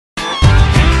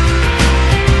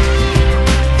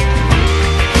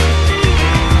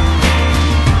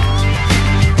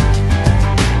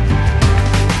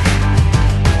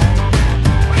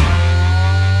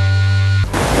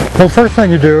Well, first thing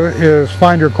you do is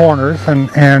find your corners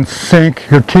and sink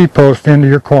your T-post into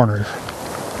your corners.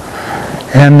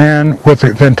 And then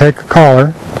take a collar.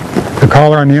 The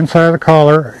collar, on the inside of the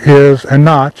collar is a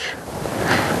notch.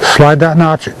 Slide that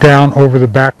notch down over the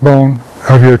backbone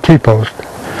of your T-post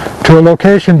to a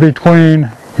location between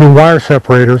your wire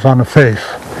separators on the face,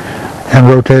 and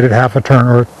rotate it half a turn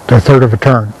or a third of a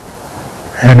turn,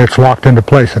 and it's locked into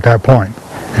place at that point.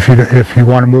 If you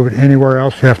want to move it anywhere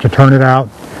else, you have to turn it out,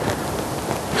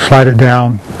 slide it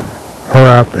down or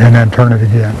up, and then turn it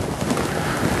again.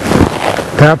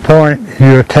 At that point,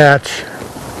 you attach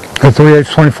the 3/8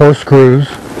 24 screws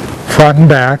front and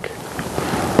back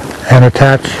and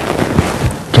attach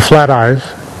the flat eyes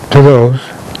to those,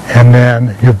 and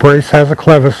then your brace has a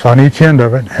clevis on each end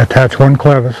of it. Attach one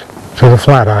clevis to the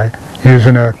flat eye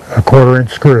using a 1/4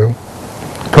 inch screw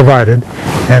provided,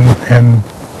 and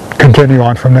continue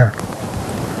on from there.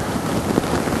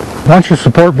 Once your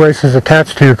support brace is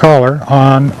attached to your collar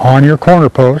on your corner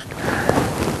post,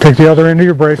 take the other end of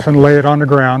your brace and lay it on the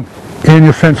ground in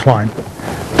your fence line.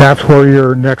 That's where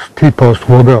your next T-post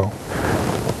will go.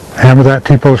 Hammer that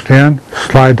T-post in,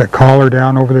 slide that collar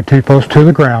down over the T-post to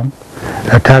the ground,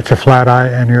 attach a flat eye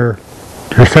and your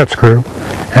set screw,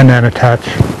 and then attach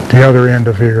the other end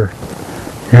of your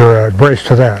brace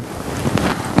to that.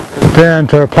 Then,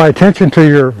 to apply tension to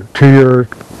your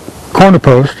corner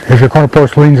post, if your corner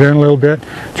post leans in a little bit,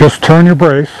 just turn your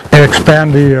brace and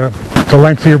expand the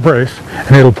length of your brace,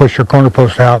 and it'll push your corner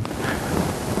post out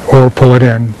or pull it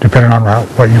in, depending on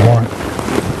what you want.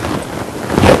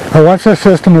 Now, once this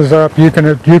system is up, you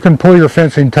can pull your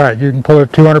fencing tight. You can pull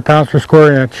it 200 pounds per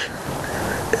square inch,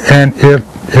 and it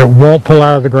won't pull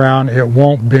out of the ground. It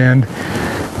won't bend.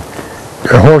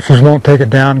 The horses won't take it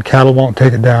down. Cattle won't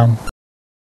take it down.